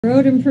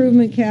Road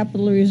Improvement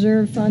Capital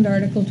Reserve Fund,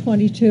 Article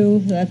 22,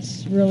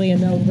 that's really a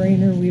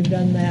no-brainer. We've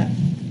done that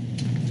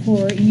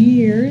for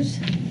years.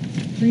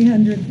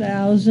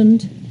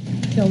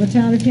 $300,000. Shall the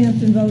town of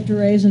Hampton vote to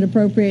raise and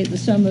appropriate the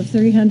sum of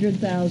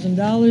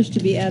 $300,000 to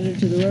be added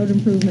to the Road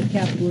Improvement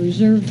Capital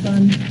Reserve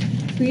Fund,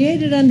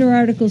 created under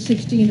Article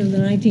 16 of the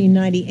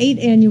 1998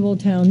 Annual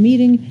Town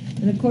Meeting,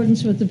 in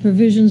accordance with the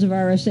provisions of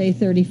RSA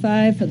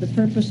 35 for the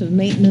purpose of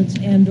maintenance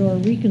and/or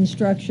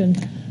reconstruction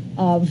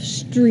of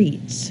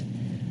streets.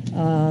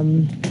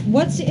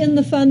 What's in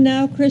the fund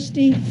now,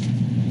 Christie? I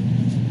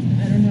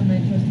don't have my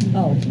trustee.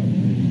 Oh.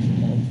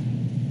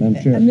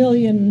 Sure. A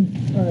million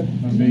or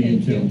 $1.2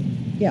 million.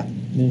 Yeah.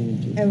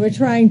 And we're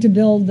trying to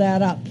build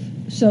that up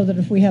so that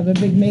if we have a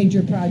big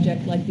major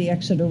project like the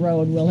Exeter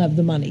Road, we'll have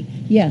the money.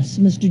 Yes,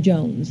 Mr.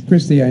 Jones.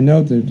 Christie, I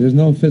note that there's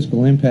no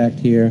fiscal impact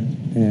here,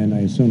 and I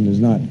assume there's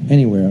not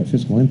anywhere a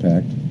fiscal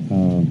impact.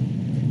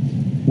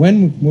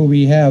 When will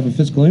we have a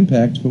fiscal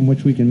impact from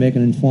which we can make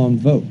an informed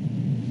vote?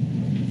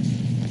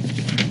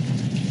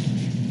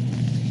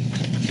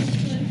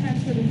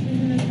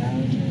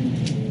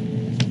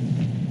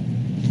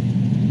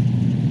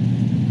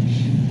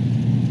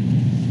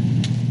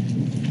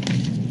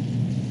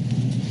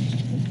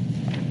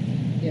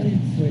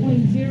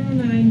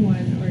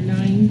 .091 or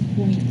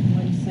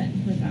 9.1 cents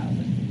per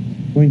thousand.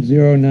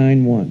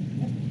 0.091.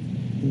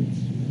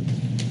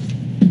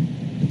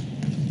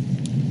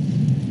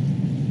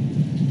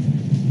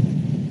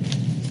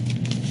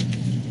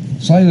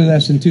 Slightly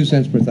less than 2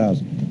 cents per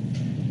thousand.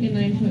 Yeah,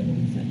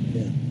 9.1 cents.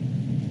 Yeah.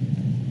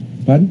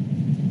 Pardon?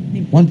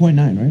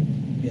 1.9, right?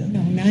 Yeah. No,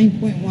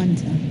 9.1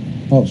 cents.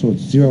 Oh, so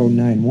it's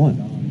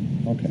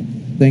 0.91. Okay.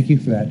 Thank you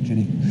for that,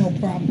 Jenny. No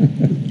problem.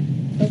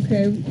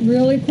 Okay,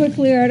 really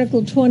quickly,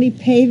 Article 20,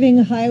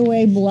 paving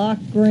highway block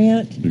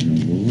grant.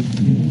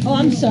 Oh,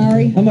 I'm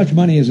sorry. How much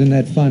money is in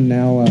that fund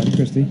now,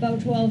 Christie? About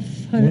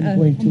 1.2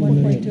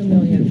 1.2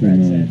 million,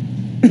 Fred said.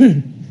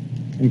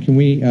 And can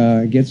we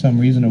get some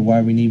reason of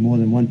why we need more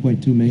than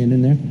 1.2 million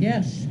in there?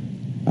 Yes.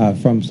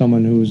 From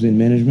someone who's in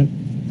management?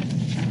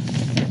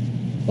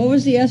 What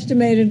was the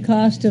estimated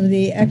cost of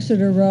the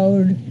Exeter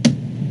Road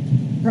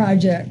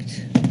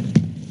project?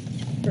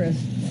 For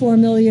 4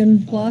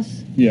 million plus?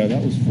 Yeah,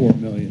 that was 4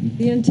 million.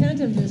 The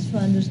intent of this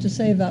fund is to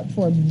save up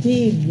for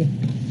big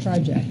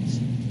projects.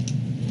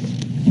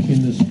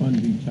 Can this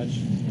fund be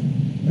touched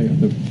by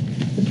other?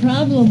 The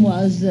problem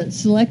was that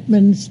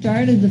selectmen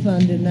started the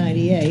fund in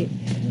 '98.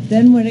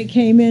 Then when it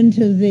came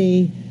into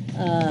the,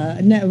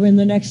 in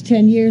the next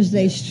 10 years,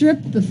 they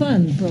stripped the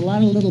fund for a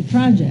lot of little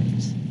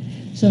projects.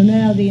 So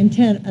now the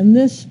intent on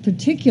this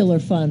particular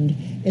fund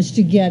is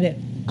to get it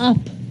up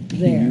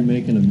there. Can you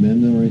make an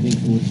amendment or anything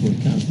to it so it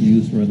can't be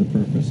used for other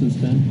purposes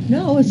then?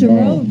 No, it's a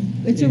road.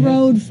 It's a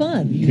road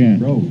fund. Can't.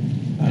 Road.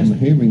 I'm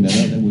hearing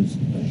that was.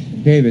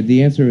 David,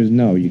 the answer is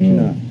no, you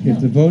cannot. No.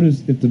 If the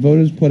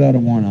voters put out a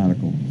warrant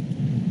article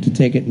to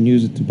take it and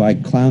use it to buy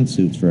clown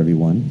suits for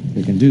everyone,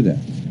 they can do that.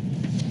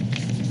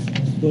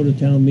 Go to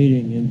town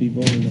meeting and be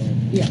voted on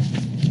Yeah.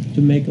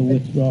 to make a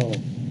withdrawal.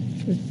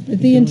 But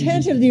the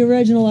intent of the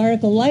original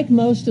article, like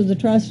most of the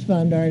trust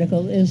fund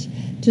article, is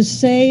to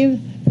save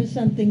for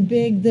something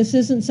big. This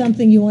isn't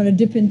something you want to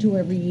dip into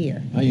every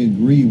year. I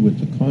agree with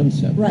the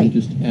concept. Right. I'm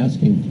just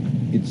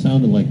asking, it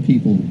sounded like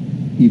people,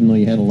 even though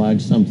you had a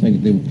large sum,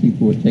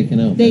 people were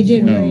taken out. They That's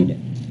did why- raid it.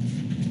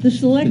 The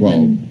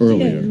selectmen Well,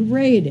 earlier. did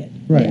raid it.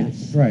 Right,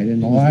 Yes. right. And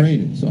It the was large,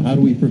 raided, so how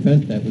do we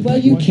prevent that? Was Well,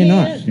 my you question.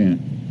 cannot.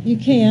 Can't. You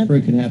can't. Or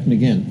it can happen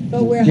again.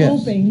 But we're Yes.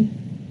 hoping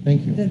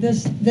Thank you.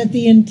 that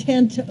the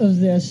intent of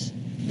this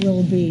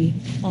will be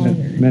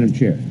honored. Madam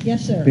Chair,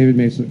 Yes, sir. David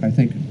makes, I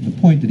think, the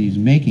point that he's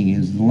making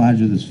is the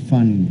larger this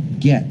fund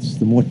gets,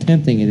 the more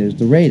tempting it is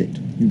to raid it.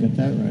 You got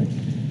that right.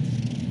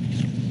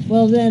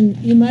 Well, then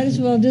you might as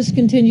well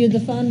discontinue the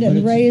fund But and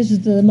it's- raise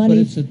the But money.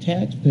 it's the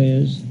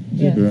taxpayers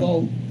Yeah. that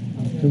vote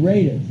to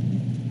rate it.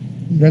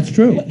 That's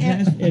true. It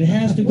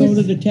has to go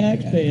to the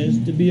taxpayers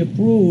to be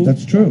approved.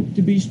 That's true.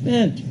 To be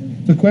spent.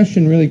 The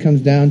question really comes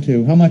down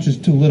to how much is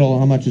too little,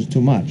 how much is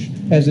too much,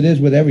 as it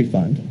is with every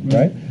fund,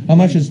 right? How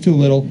much is too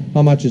little,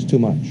 how much is too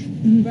much,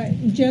 Right,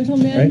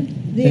 gentlemen,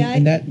 right?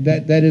 And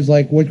that is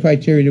like, what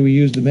criteria do we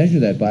use to measure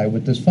that by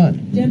with this fund?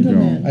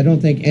 gentlemen. I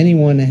don't think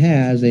anyone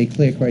has a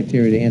clear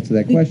criteria to answer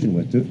that question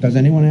with. Does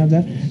anyone have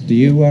that? Do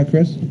you,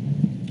 Chris?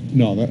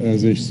 No,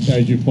 as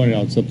you pointed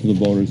out, it's up to the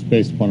voters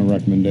based upon a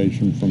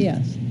recommendation from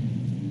Yes.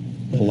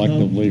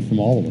 collectively from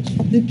all of us.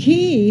 The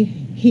key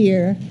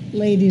here,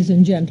 ladies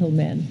and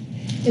gentlemen,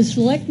 is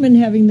selectmen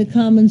having the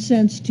common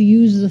sense to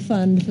use the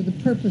fund for the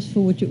purpose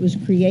for which it was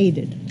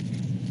created.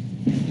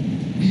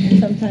 And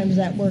sometimes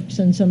that works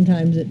and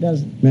sometimes it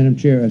doesn't. Madam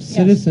Chair, a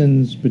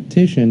citizen's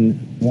petition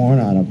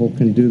warrant article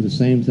can do the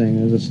same thing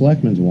as a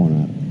selectman's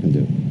warrant article can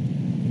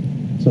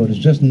do. So it is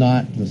just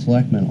not the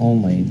selectmen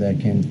only that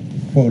can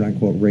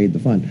quote-unquote raid the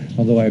fund,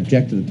 although I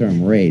object to the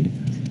term raid.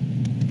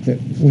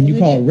 When you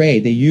call it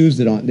raid, they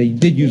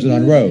did use it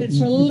on roads.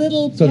 For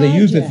little So they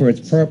used it for its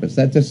projects.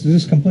 purpose. This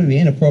is a completely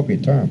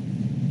inappropriate term.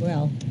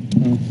 Well,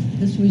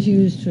 this was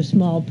used for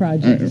small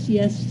projects.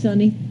 Yes,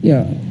 Sonny?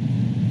 Yeah.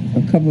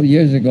 a couple of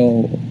years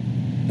ago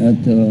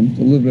at the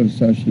deliberative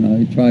session,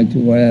 I tried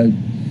to add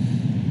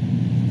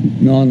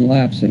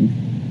non-lapsing,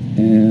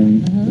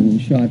 and it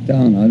was shot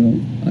down.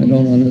 I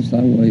don't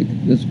understand why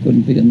this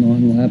couldn't be a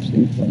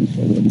non-lapsing fund,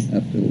 so it wouldn't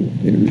have to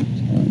a period of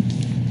time.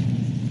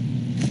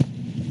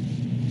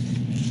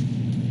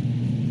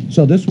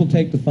 So this will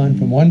take the fund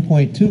from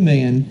 1.2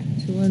 million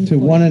to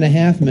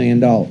 $1.5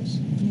 million.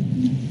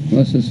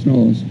 Unless it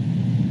snows.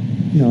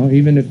 You know,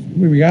 even if,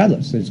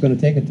 regardless, it's going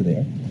to take it to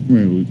there.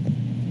 Really?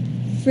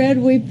 Fred,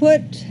 we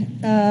put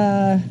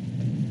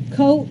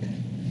coat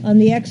on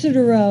the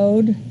Exeter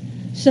Road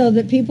so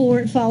that people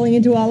weren't falling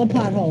into all the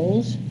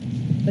potholes,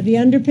 but the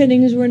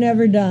underpinnings were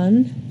never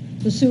done.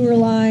 The sewer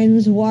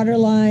lines, water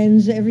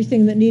lines,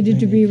 everything that needed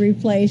to be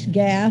replaced,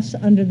 gas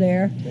under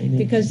there,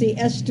 because the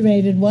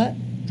estimated what?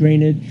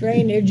 Drainage.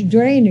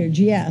 Drainage,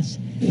 yes.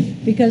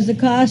 Because the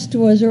cost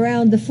was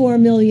around the 4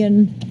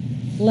 million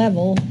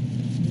level.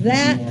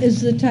 That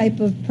is the type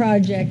of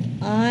project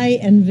I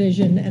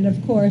envision, and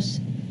of course,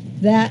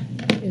 that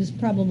is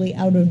probably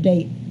out of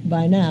date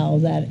by now,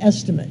 that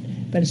estimate.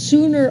 But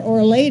sooner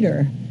or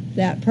later,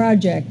 that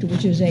project,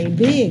 which is a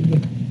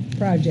big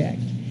project,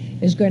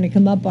 is going to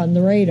come up on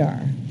the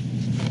radar.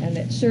 And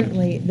it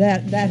certainly,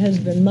 that has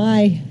been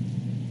my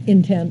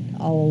intent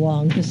all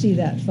along, to see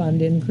that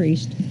fund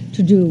increased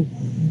to do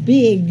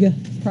big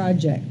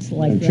projects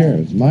like Madam Chair, that.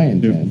 it's my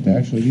intent to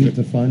actually use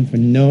the fund for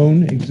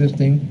known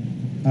existing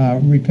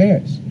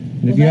repairs.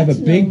 And if Well, you have a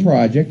that's big known.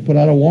 project, put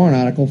out a warrant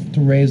article to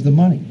raise the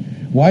money.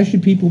 Why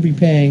should people be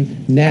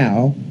paying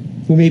now,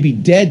 who may be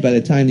dead by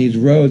the time these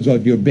roads or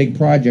your big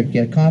project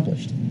get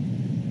accomplished?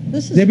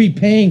 This They'll is be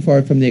paying for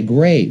it from their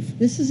grave.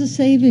 a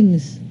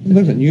savings.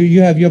 Listen,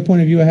 you have your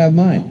point of view, I have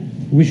mine.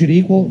 We should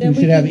Then we should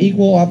we have can-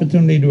 equal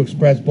opportunity to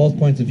express both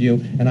points of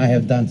view, and I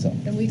have done so.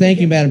 And we Thank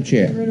can you, Madam Get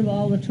Chair. rid of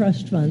all the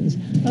trust funds.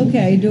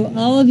 Okay, do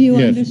all of you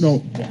Yes,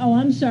 understand? no. Oh,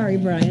 I'm sorry,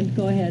 Brian,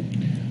 go ahead.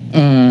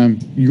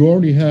 You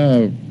already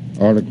have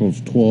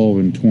Articles 12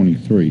 and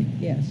 23.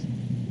 Yes.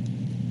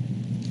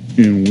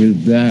 And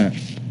with that,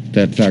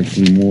 that's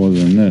actually more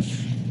than this.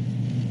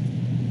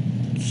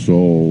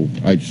 So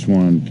I just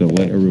wanted to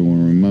let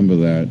everyone remember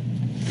that,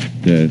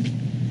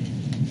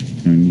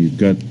 and you've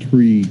got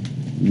 3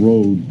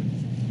 road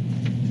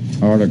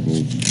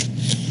articles.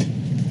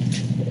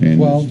 And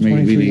 12, this may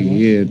be 23 the and what?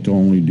 year to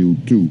only do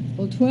 2,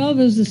 Well, 12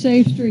 is the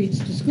Safe Streets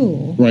to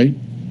School. right?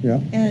 Yeah.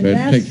 And That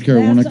that's, takes care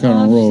of that's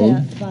Winnicott Road.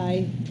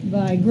 offset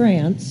by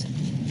grants.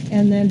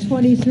 And then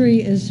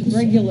 23 is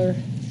regular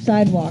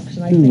sidewalks,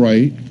 and I think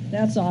Right.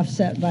 that's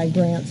offset by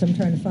grants. I'm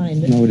trying to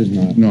find it. No, it is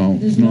not. No, It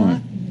it's is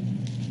not.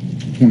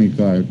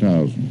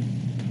 25,000.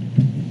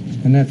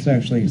 And that's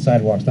actually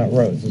sidewalks, not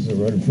roads. This is a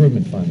road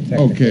improvement fund,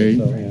 technically. Okay,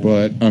 so, yeah.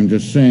 but I'm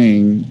just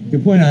saying,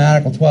 Your point on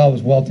Article 12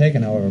 is well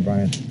taken, however,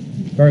 Brian.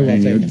 Very well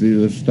and taken.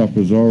 this stuff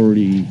is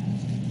already,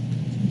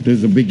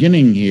 there's a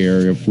beginning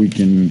here if we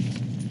can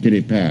get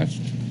it passed.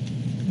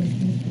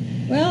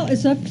 Well,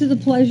 it's up to the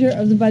pleasure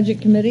of the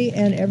Budget Committee,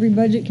 and every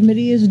Budget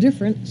Committee is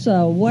different.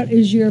 So what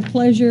is your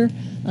pleasure,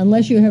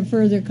 unless you have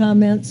further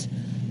comments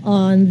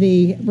on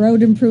the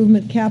Road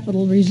Improvement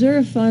Capital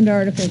Reserve Fund,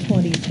 Article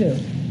 22?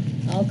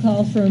 I'll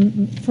call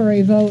for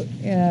a vote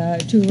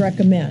to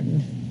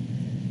recommend.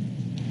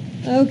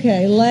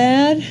 Okay,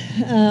 Ladd,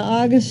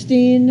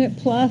 Augustine,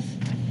 Pluff,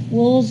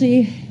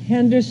 Woolsey,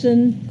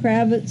 Henderson,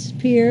 Kravitz,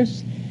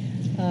 Pierce,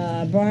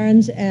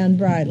 Barnes, and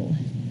Bridle.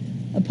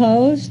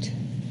 Opposed?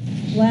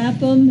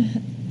 Lapham,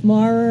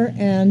 Maurer,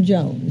 and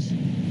Jones.